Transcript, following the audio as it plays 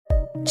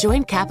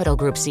Join Capital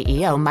Group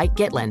CEO Mike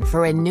Gitlin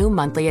for a new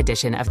monthly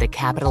edition of the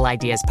Capital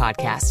Ideas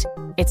Podcast.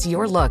 It's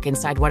your look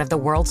inside one of the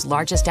world's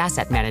largest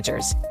asset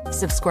managers.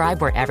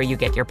 Subscribe wherever you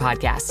get your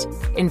podcasts.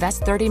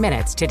 Invest 30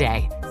 minutes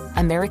today.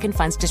 American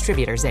Funds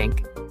Distributors,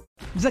 Inc.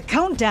 The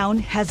countdown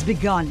has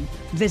begun.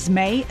 This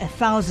May,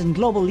 1,000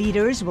 global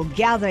leaders will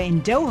gather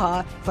in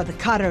Doha for the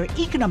Qatar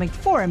Economic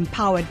Forum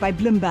powered by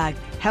Bloomberg,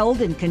 held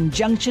in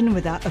conjunction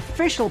with our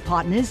official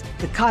partners,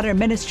 the Qatar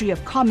Ministry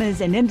of Commerce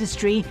and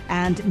Industry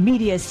and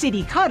Media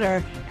City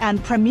Qatar,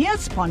 and premier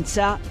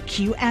sponsor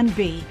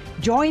Q&B.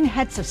 Join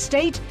heads of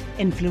state,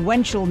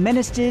 influential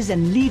ministers,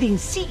 and leading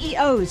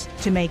CEOs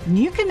to make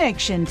new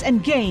connections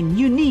and gain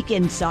unique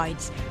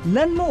insights.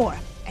 Learn more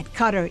at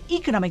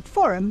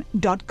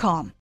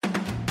QatarEconomicForum.com.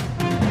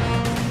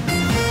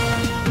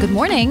 Good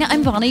morning,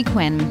 I'm Bonnie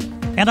Quinn.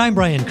 And I'm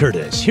Brian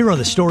Curtis. Here are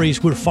the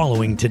stories we're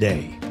following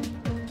today.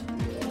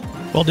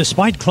 Well,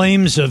 despite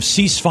claims of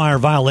ceasefire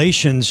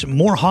violations,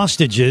 more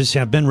hostages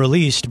have been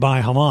released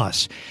by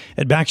Hamas.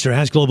 Ed Baxter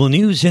has global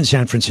news in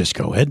San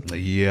Francisco. Ed?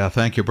 Yeah,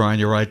 thank you, Brian.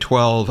 You're right.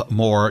 12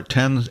 more,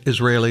 10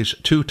 Israelis,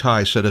 2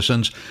 Thai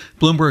citizens.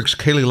 Bloomberg's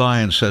Kaylee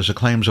Lyons says the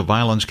claims of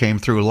violence came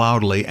through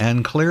loudly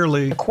and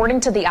clearly.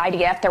 According to the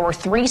IDF, there were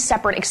 3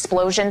 separate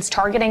explosions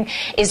targeting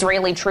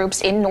Israeli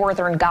troops in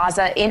northern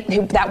Gaza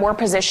that were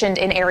positioned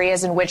in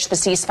areas in which the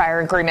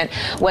ceasefire agreement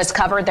was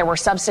covered. There were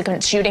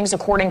subsequent shootings,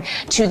 according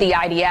to the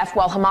IDF,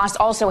 while Hamas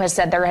also has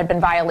said there had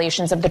been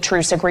violations of the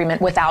truce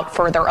agreement without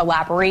further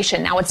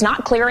elaboration. Now, it's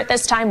not clear at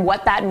this time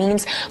what that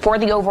means for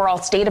the overall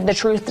state of the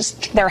truce.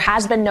 There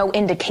has been no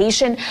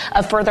indication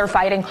of further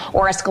fighting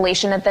or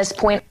escalation at this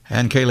point.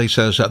 And Kaylee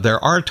says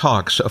there are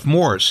talks of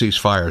more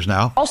ceasefires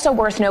now. Also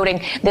worth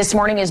noting this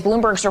morning is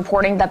Bloomberg's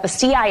reporting that the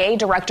CIA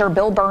director,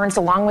 Bill Burns,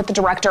 along with the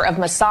director of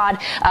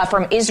Mossad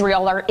from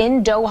Israel, are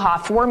in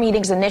Doha for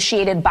meetings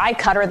initiated by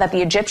Qatar that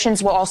the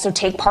Egyptians will also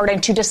take part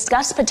in to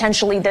discuss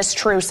potentially this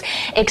truce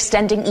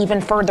extending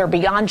even further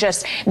beyond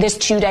just this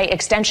 2-day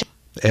extension.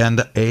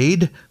 And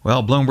aid?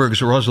 Well,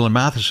 Bloomberg's Rosalind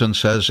Matheson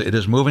says it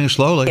is moving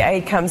slowly. The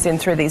aid comes in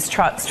through these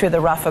trucks through the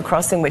Rafah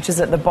crossing, which is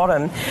at the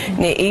bottom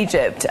near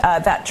Egypt.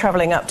 That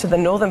travelling up to the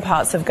northern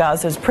parts of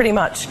Gaza is pretty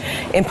much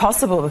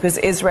impossible because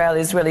Israel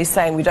is really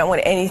saying we don't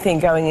want anything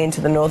going into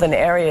the northern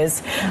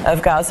areas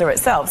of Gaza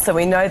itself. So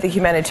we know the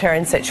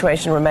humanitarian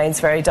situation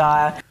remains very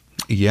dire.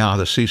 Yeah,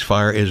 the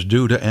ceasefire is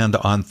due to end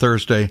on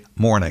Thursday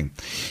morning.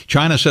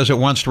 China says it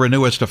wants to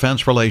renew its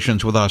defense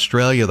relations with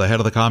Australia. The head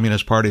of the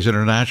Communist Party's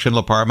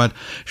international department,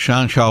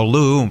 Shan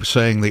Xiaolu,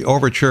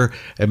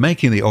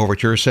 making the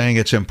overture, saying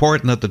it's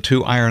important that the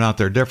two iron out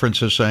their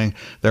differences, saying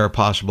there are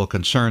possible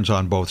concerns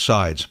on both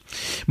sides.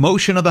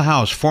 Motion of the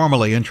House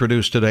formally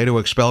introduced today to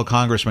expel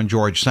Congressman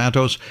George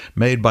Santos,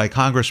 made by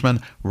Congressman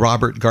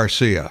Robert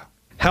Garcia.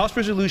 House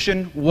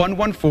Resolution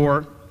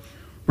 114,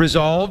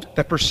 resolved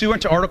that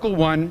pursuant to Article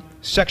 1,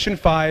 Section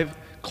 5,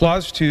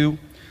 Clause 2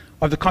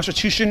 of the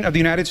Constitution of the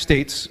United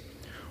States,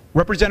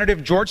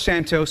 Representative George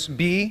Santos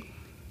be,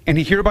 and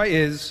he hereby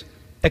is,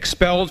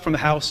 expelled from the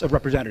House of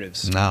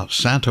Representatives. Now,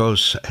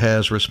 Santos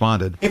has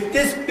responded. If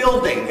this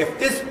building, if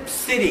this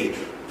city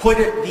put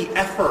the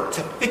effort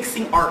to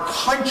fixing our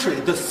country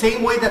the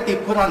same way that they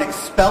put on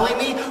expelling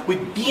me,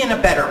 we'd be in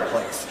a better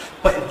place.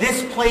 But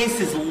this place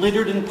is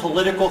littered in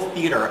political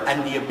theater,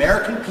 and the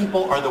American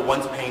people are the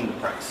ones paying the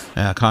price.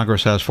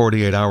 Congress has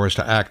 48 hours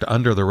to act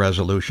under the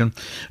resolution.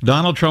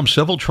 Donald Trump's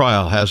civil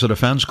trial has the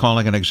defense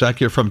calling an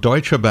executive from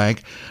Deutsche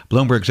Bank.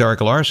 Bloomberg's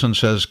Eric Larson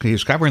says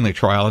he's covering the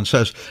trial and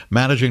says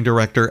managing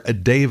director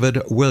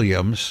David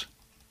Williams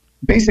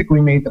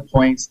basically made the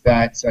points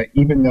that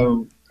even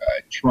though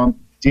Trump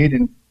did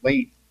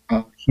inflate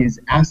his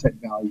asset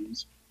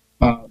values,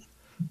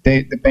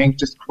 the bank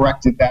just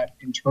corrected that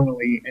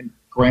internally and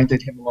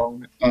granted him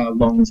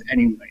loans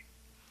anyway.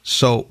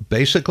 So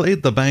basically,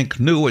 the bank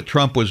knew what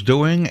Trump was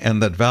doing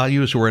and that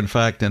values were in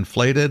fact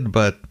inflated,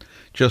 but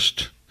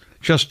just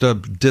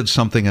did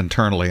something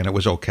internally and it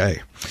was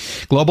okay.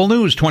 Global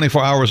news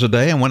 24 hours a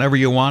day and whenever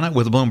you want it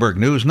with Bloomberg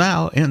News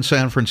Now in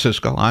San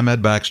Francisco. I'm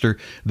Ed Baxter.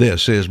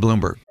 This is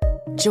Bloomberg.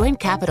 Join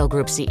Capital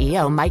Group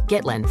CEO Mike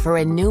Gitlin for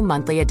a new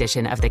monthly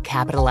edition of the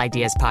Capital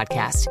Ideas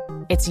Podcast.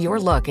 It's your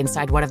look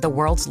inside one of the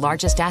world's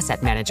largest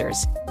asset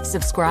managers.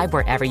 Subscribe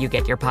wherever you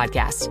get your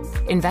podcasts.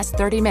 Invest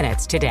 30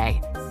 minutes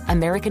today.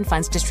 American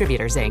Funds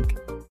Distributors, Inc.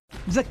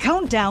 The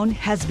countdown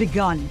has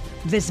begun.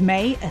 This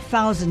May,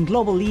 1,000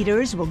 global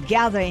leaders will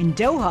gather in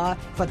Doha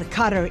for the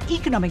Qatar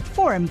Economic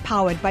Forum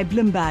powered by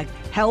Bloomberg,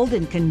 held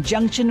in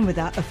conjunction with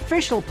our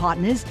official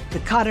partners, the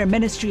Qatar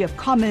Ministry of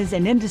Commerce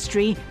and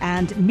Industry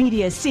and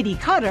Media City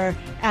Qatar,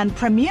 and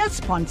premier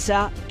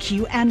sponsor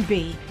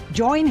Q&B.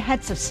 Join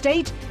heads of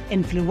state,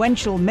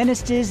 influential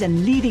ministers,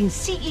 and leading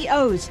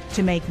CEOs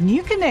to make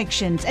new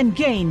connections and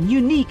gain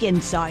unique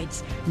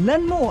insights.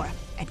 Learn more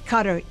at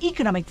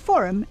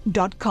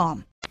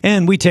QatarEconomicForum.com.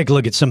 And we take a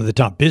look at some of the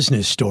top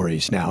business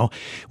stories now.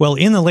 Well,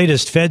 in the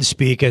latest Fed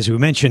speak, as we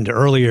mentioned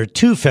earlier,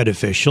 2 Fed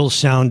officials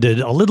sounded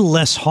a little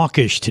less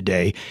hawkish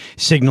today,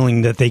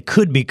 signaling that they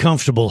could be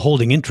comfortable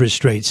holding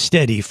interest rates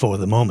steady for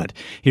the moment.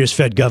 Here's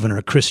Fed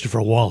Governor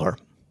Christopher Waller.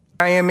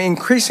 I am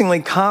increasingly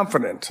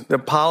confident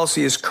that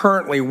policy is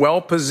currently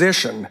well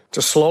positioned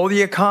to slow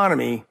the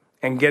economy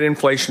and get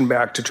inflation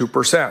back to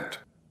 2%.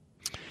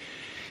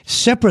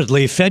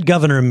 Separately, Fed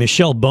Governor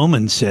Michelle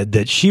Bowman said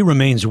that she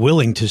remains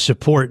willing to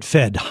support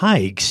Fed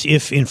hikes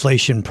if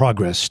inflation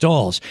progress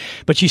stalls,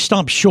 but she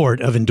stopped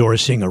short of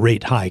endorsing a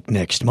rate hike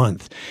next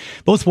month.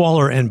 Both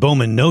Waller and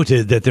Bowman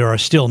noted that there are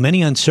still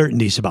many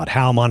uncertainties about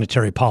how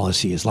monetary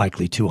policy is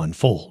likely to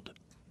unfold.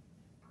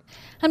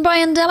 And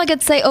Brian,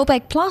 delegates say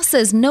OPEC Plus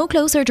is no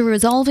closer to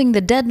resolving the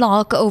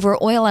deadlock over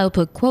oil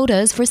output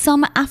quotas for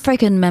some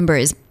African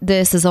members.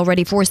 This has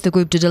already forced the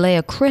group to delay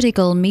a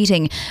critical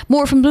meeting.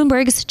 More from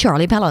Bloomberg's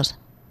Charlie Pellet.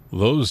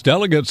 Those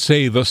delegates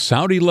say the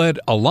Saudi-led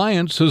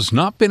alliance has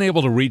not been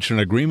able to reach an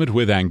agreement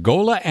with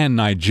Angola and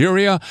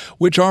Nigeria,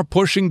 which are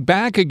pushing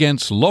back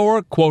against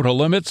lower quota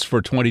limits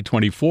for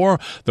 2024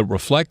 that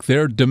reflect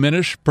their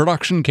diminished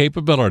production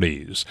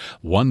capabilities.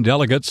 One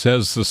delegate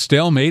says the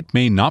stalemate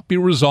may not be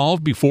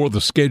resolved before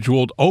the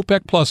scheduled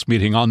OPEC Plus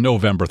meeting on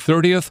November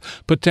 30th,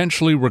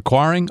 potentially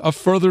requiring a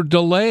further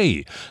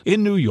delay.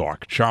 In New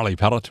York, Charlie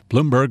Pellet,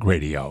 Bloomberg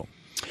Radio.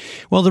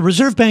 Well, the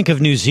Reserve Bank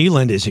of New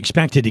Zealand is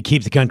expected to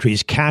keep the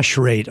country's cash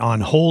rate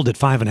on hold at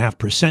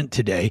 5.5%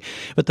 today,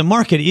 but the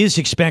market is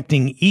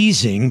expecting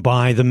easing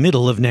by the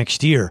middle of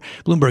next year.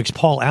 Bloomberg's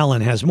Paul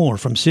Allen has more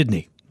from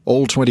Sydney.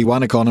 All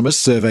 21 economists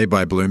surveyed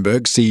by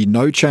Bloomberg see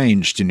no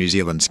change to New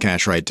Zealand's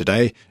cash rate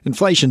today.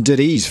 Inflation did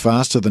ease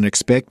faster than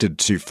expected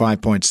to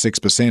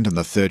 5.6% in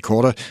the third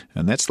quarter,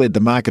 and that's led the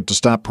market to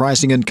start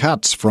pricing in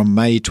cuts from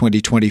May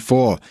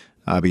 2024.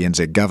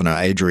 RBNZ Governor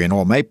Adrian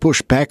Orr may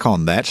push back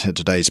on that at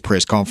today's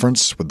press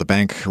conference, with the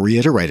bank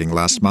reiterating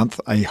last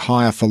month a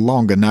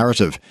higher-for-longer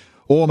narrative.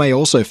 Orr may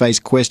also face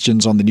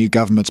questions on the new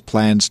government's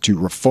plans to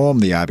reform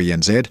the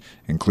RBNZ,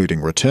 including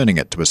returning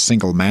it to a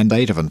single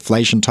mandate of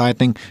inflation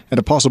tightening and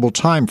a possible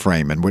time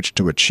frame in which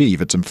to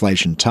achieve its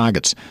inflation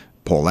targets.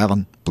 Paul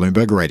Allen,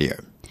 Bloomberg Radio.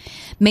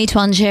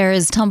 Meituan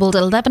shares tumbled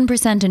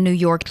 11% in New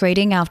York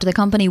trading after the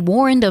company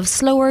warned of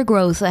slower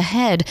growth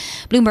ahead.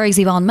 Bloomberg's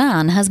Yvonne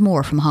Mann has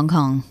more from Hong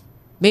Kong.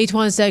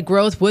 Meituan said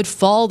growth would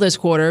fall this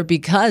quarter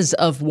because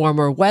of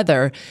warmer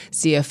weather.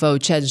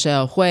 CFO Chen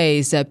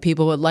Xiaohui said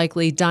people would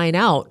likely dine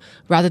out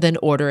rather than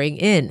ordering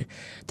in.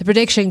 The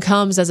prediction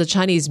comes as a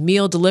Chinese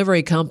meal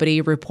delivery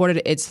company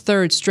reported its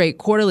third straight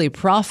quarterly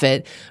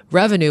profit.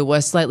 Revenue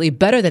was slightly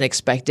better than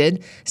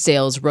expected.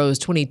 Sales rose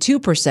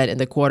 22% in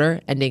the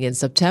quarter, ending in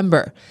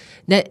September.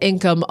 Net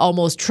income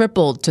almost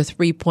tripled to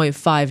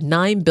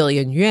 3.59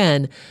 billion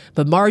yuan,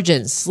 but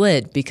margins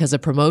slid because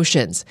of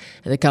promotions.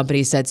 And the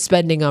company said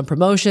spending on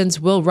promotions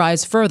will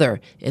rise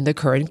further in the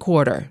current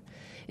quarter.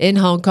 In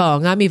Hong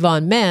Kong, I'm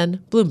Yvonne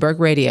Mann, Bloomberg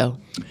Radio.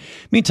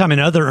 Meantime, in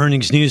other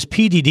earnings news,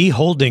 PDD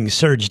Holdings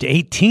surged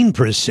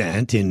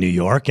 18% in New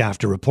York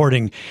after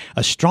reporting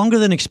a stronger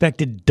than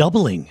expected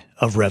doubling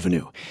of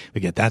revenue.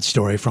 We get that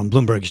story from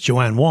Bloomberg's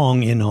Joanne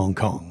Wong in Hong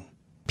Kong.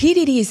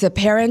 PDD is a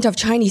parent of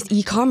Chinese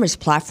e-commerce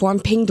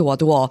platform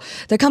Pinduoduo.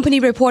 The company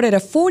reported a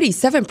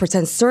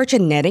 47% surge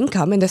in net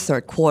income in the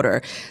third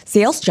quarter.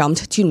 Sales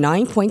jumped to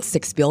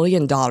 $9.6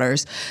 billion.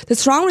 The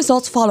strong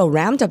results follow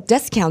ramped-up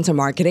discounter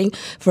marketing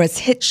for its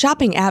hit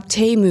shopping app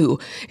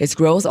Temu. Its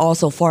growth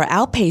also far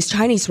outpaced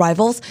Chinese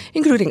rivals,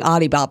 including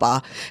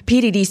Alibaba.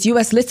 PDD's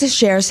U.S.-listed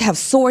shares have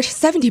soared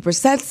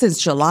 70%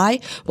 since July,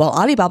 while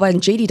Alibaba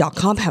and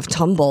JD.com have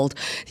tumbled.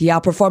 The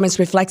outperformance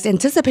reflects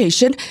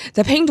anticipation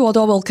that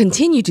Pinduoduo will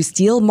continue to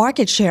steal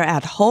market share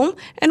at home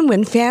and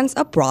win fans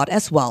abroad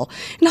as well.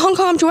 In Hong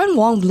Kong, I'm Joanne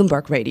Wong,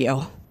 Bloomberg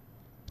Radio.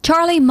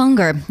 Charlie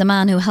Munger, the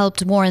man who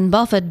helped Warren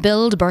Buffett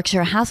build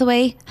Berkshire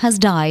Hathaway, has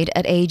died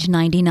at age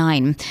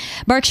 99.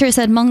 Berkshire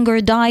said Munger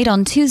died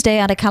on Tuesday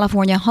at a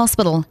California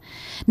hospital.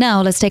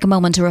 Now let's take a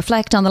moment to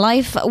reflect on the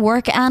life,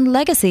 work and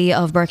legacy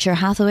of Berkshire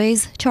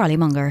Hathaway's Charlie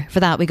Munger. For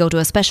that, we go to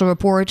a special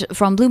report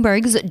from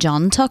Bloomberg's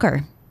John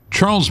Tucker.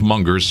 Charles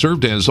Munger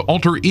served as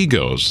alter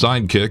ego,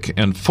 sidekick,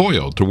 and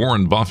foil to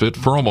Warren Buffett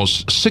for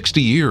almost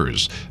 60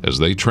 years as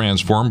they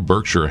transformed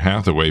Berkshire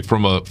Hathaway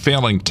from a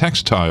failing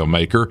textile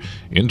maker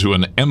into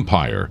an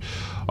empire.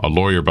 A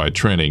lawyer by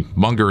training,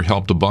 Munger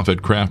helped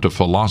Buffett craft a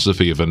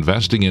philosophy of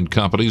investing in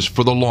companies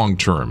for the long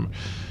term.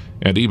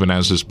 And even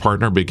as his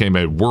partner became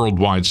a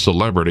worldwide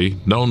celebrity,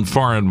 known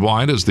far and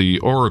wide as the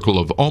Oracle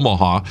of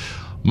Omaha,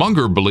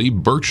 Munger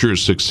believed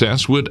Berkshire's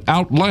success would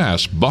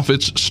outlast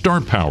Buffett's star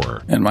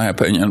power. In my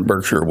opinion,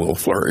 Berkshire will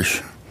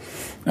flourish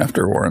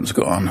after Warren's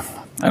gone.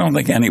 I don't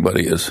think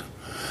anybody is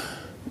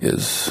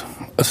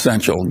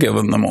essential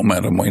given the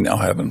momentum we now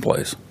have in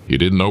place. He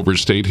didn't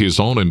overstate his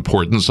own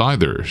importance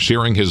either,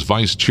 sharing his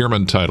vice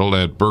chairman title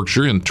at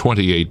Berkshire in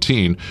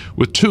 2018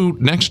 with two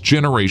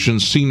next-generation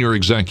senior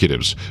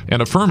executives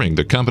and affirming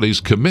the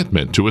company's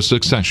commitment to a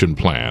succession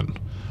plan.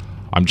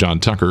 I'm John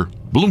Tucker,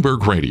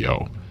 Bloomberg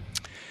Radio.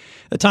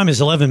 The time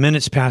is 11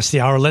 minutes past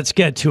the hour. Let's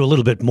get to a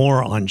little bit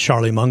more on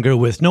Charlie Munger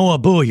with Noah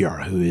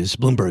Booyer, who is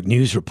Bloomberg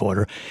News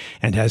reporter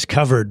and has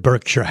covered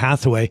Berkshire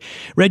Hathaway.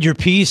 Read your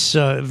piece.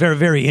 Very,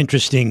 very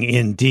interesting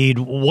indeed.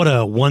 What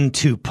a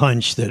 1-2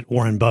 punch that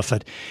Warren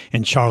Buffett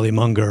and Charlie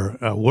Munger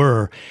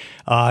were.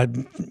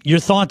 Your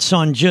thoughts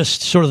on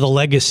just sort of the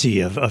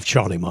legacy of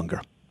Charlie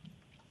Munger?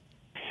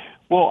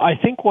 Well, I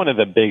think one of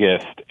the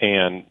biggest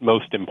and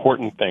most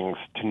important things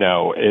to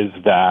know is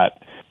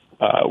that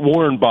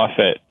Warren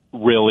Buffett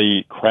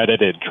really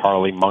credited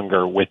Charlie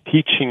Munger with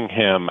teaching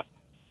him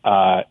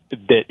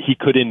that he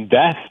could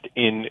invest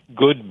in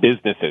good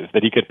businesses,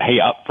 that he could pay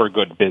up for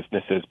good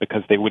businesses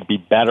because they would be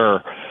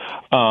better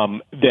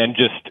than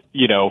just,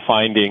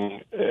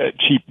 finding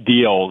cheap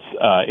deals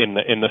in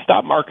the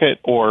stock market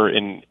or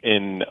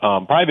in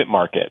private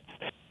markets.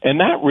 And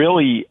that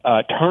really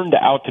turned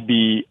out to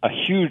be a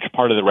huge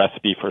part of the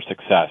recipe for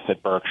success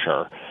at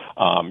Berkshire.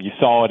 You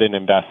saw it in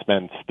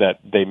investments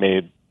that they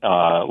made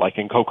like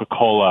in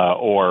Coca-Cola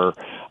or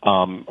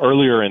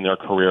earlier in their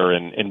career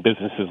in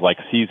businesses like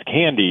See's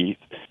Candy,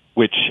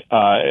 which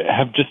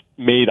have just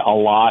made a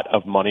lot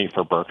of money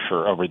for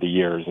Berkshire over the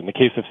years. In the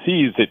case of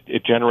See's,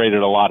 it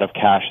generated a lot of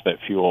cash that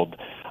fueled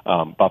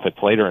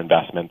Buffett's later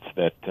investments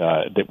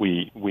that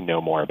we know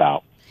more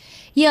about.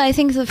 Yeah, I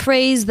think the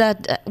phrase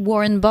that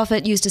Warren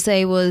Buffett used to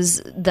say was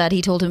that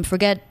he told him,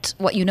 forget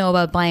what you know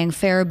about buying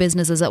fair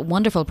businesses at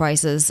wonderful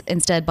prices.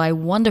 Instead, buy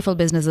wonderful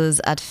businesses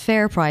at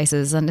fair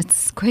prices. And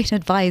it's great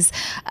advice,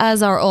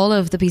 as are all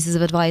of the pieces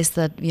of advice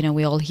that,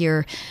 we all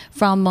hear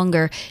from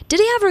Munger. Did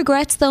he have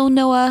regrets, though,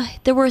 Noah?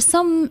 There were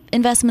some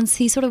investments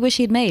he sort of wished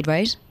he'd made,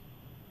 right?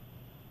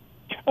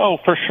 Oh,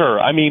 for sure.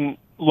 I mean,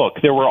 look,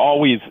 there were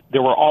always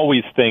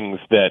things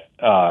that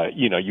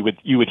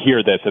you would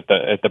hear this at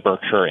the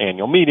Berkshire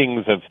annual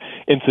meetings of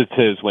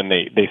instances when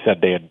they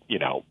said they had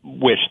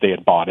wished they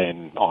had bought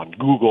in on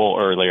Google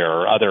earlier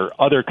or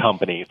other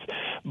companies.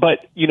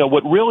 But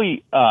what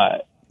really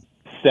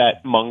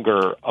set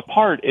Munger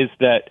apart is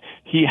that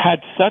he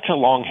had such a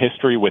long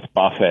history with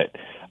Buffett,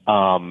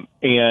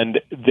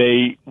 and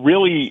they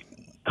really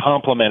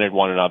complemented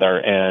one another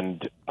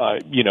and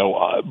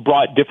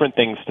brought different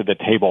things to the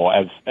table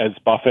as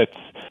Buffett's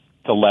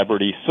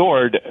celebrity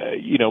soared.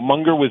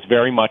 Munger was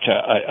very much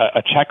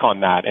a check on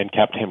that and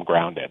kept him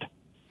grounded.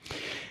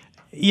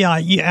 Yeah,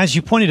 as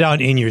you pointed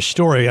out in your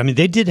story, I mean,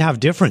 they did have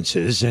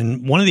differences,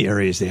 and one of the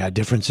areas they had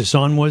differences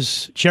on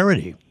was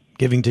charity,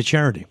 giving to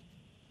charity.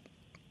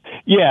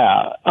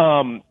 Yeah.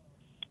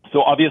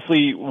 So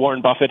obviously,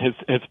 Warren Buffett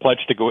has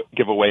pledged to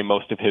give away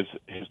most of his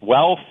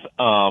wealth.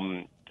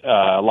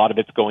 A lot of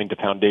it's going to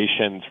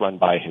foundations run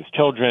by his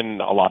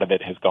children. A lot of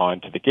it has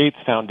gone to the Gates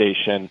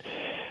Foundation.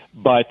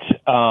 But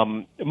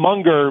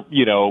Munger,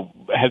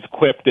 has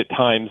quipped at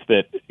times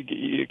that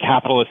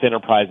capitalist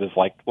enterprises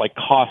like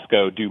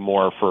Costco do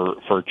more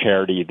for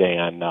charity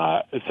than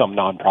some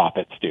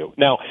nonprofits do.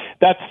 Now,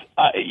 that's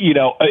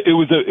it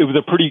was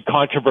a pretty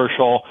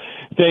controversial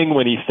thing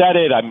when he said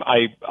it.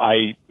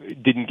 I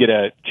didn't get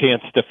a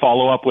chance to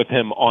follow up with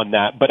him on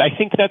that, but I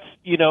think that's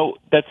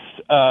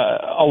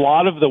a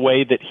lot of the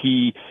way that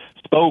he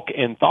spoke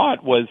and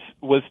thought was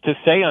to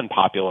say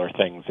unpopular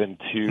things and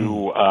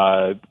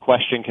to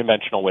question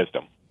conventional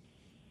wisdom.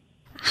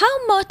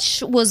 How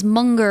much was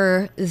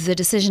Munger the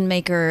decision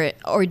maker,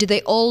 or did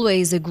they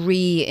always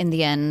agree in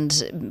the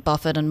end,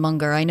 Buffett and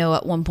Munger? I know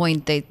at one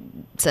point they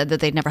said that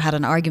they'd never had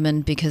an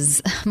argument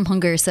because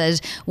Munger said,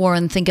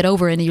 Warren, think it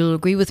over and you'll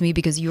agree with me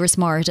because you're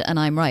smart and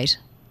I'm right.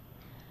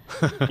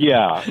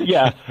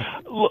 Yeah.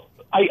 Look,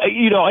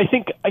 I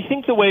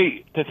think the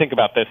way to think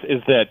about this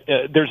is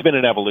that there's been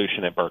an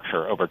evolution at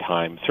Berkshire over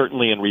time.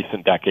 Certainly in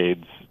recent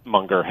decades,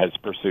 Munger has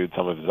pursued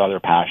some of his other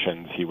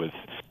passions. He was,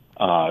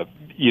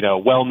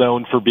 well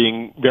known for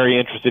being very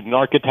interested in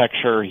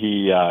architecture.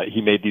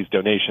 He made these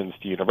donations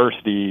to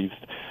universities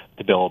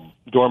to build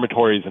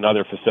dormitories and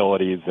other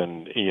facilities,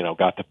 and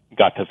got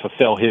to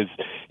fulfill his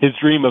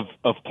dream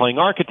of playing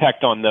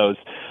architect on those.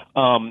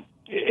 And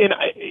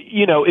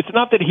it's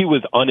not that he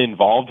was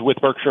uninvolved with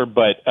Berkshire,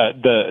 but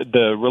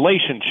the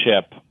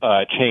relationship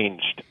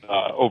changed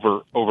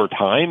over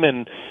time,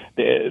 and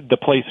the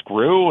place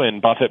grew,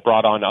 and Buffett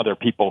brought on other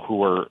people who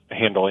were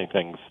handling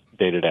things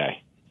day to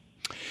day.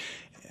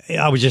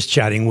 I was just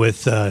chatting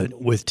with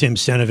Tim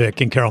Stenovic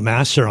and Carol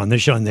Masser on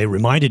this show, and they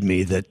reminded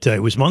me that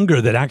it was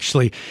Munger that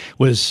actually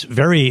was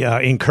very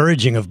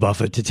encouraging of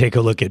Buffett to take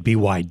a look at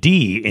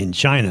BYD in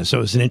China. So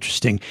it was an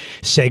interesting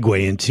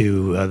segue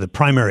into the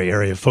primary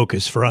area of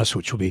focus for us,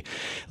 which we'll be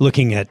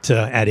looking at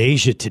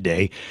Asia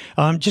today.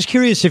 Just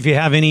curious if you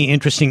have any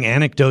interesting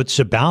anecdotes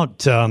about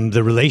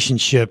the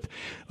relationship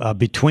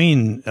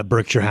between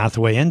Berkshire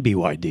Hathaway and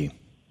BYD.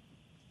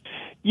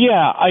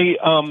 Yeah,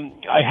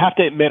 I have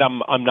to admit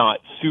I'm not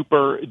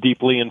super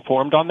deeply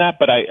informed on that,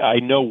 but I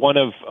know one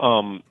of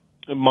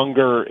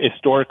Munger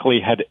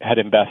historically had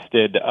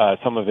invested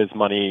some of his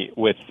money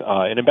with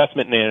an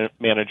investment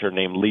manager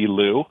named Li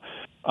Lu.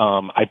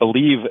 I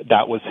believe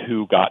that was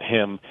who got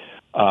him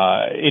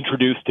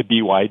introduced to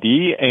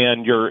BYD,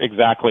 and you're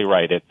exactly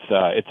right.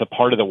 It's a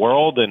part of the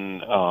world,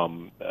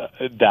 and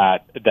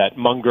that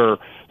Munger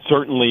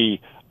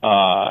certainly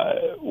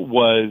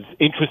was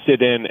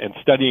interested in and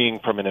studying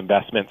from an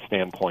investment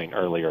standpoint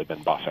earlier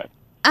than Buffett.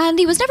 And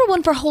he was never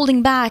one for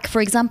holding back. For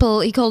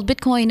example, he called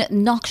Bitcoin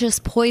noxious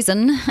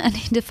poison, and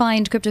he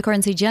defined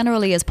cryptocurrency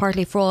generally as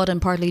partly fraud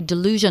and partly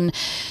delusion.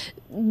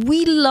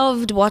 We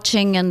loved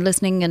watching and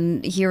listening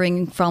and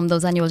hearing from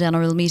those annual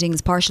general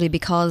meetings, partially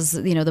because,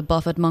 the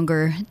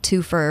Buffett-Munger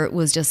twofer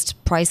was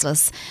just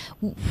priceless.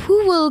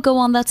 Who will go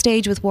on that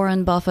stage with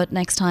Warren Buffett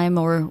next time,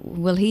 or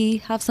will he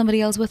have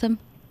somebody else with him?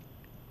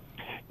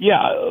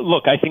 Yeah,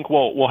 look, I think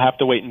we'll have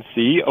to wait and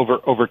see.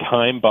 Over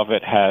time,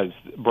 Buffett has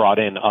brought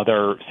in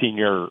other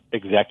senior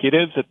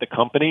executives at the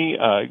company.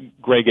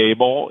 Greg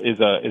Abel is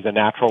a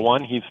natural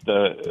one. He's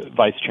the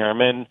vice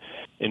chairman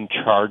in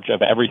charge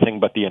of everything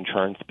but the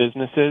insurance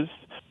businesses.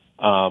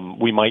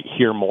 We might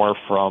hear more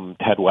from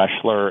Ted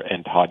Weschler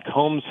and Todd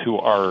Combs, who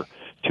are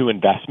two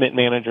investment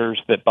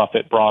managers that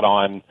Buffett brought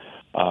on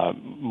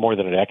more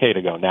than a decade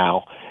ago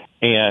now.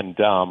 And,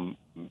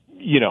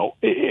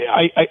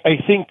 I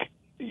think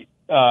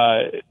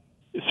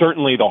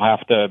certainly they'll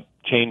have to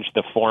change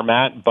the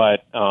format,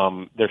 but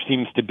there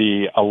seems to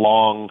be a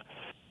long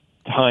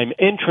time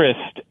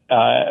interest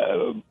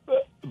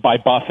by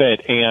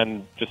Buffett,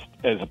 and just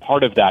as a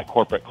part of that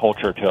corporate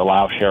culture, to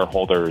allow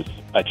shareholders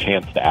a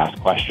chance to ask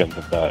questions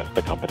of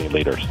the company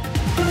leaders.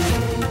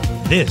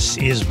 This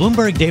is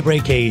Bloomberg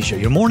Daybreak Asia,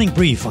 your morning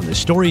brief on the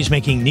stories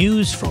making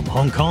news from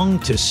Hong Kong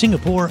to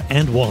Singapore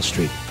and Wall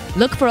Street.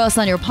 Look for us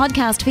on your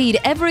podcast feed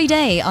every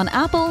day on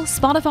Apple,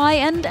 Spotify,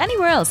 and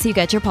anywhere else you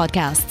get your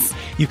podcasts.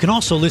 You can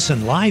also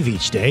listen live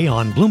each day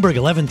on Bloomberg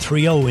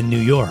 1130 in New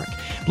York,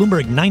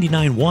 Bloomberg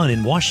 99.1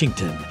 in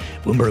Washington,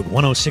 Bloomberg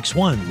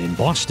 106.1 in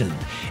Boston,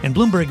 and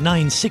Bloomberg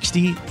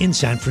 960 in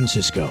San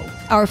Francisco.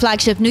 Our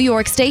flagship New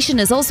York station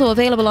is also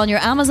available on your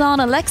Amazon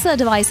Alexa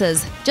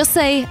devices. Just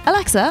say,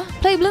 Alexa,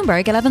 play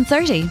Bloomberg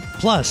 1130.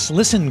 Plus,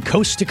 listen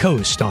coast to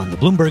coast on the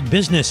Bloomberg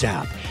Business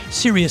app,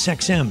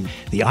 SiriusXM,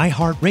 the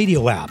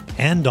iHeartRadio app,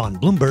 and on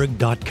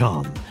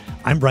Bloomberg.com.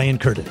 I'm Brian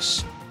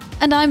Curtis.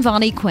 And I'm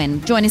Vonnie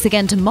Quinn. Join us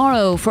again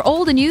tomorrow for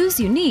all the news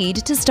you need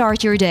to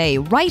start your day,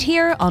 right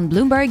here on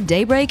Bloomberg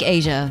Daybreak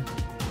Asia.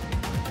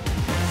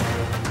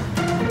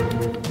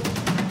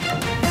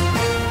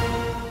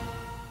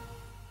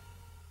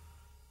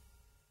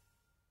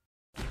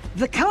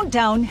 The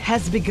countdown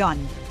has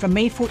begun. From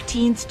May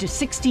 14th to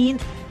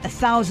 16th,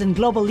 1,000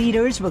 global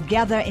leaders will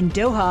gather in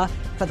Doha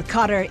for the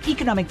Qatar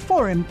Economic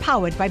Forum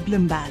powered by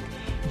Bloomberg.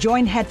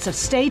 Join heads of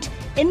state,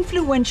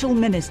 influential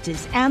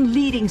ministers, and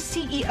leading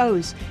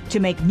CEOs to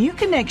make new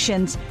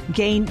connections,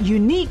 gain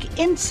unique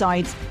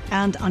insights,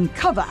 and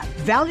uncover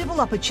valuable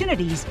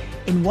opportunities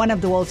in one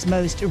of the world's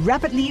most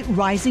rapidly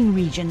rising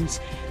regions.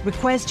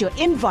 Request your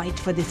invite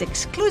for this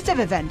exclusive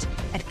event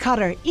at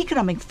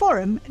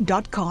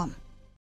QatarEconomicForum.com.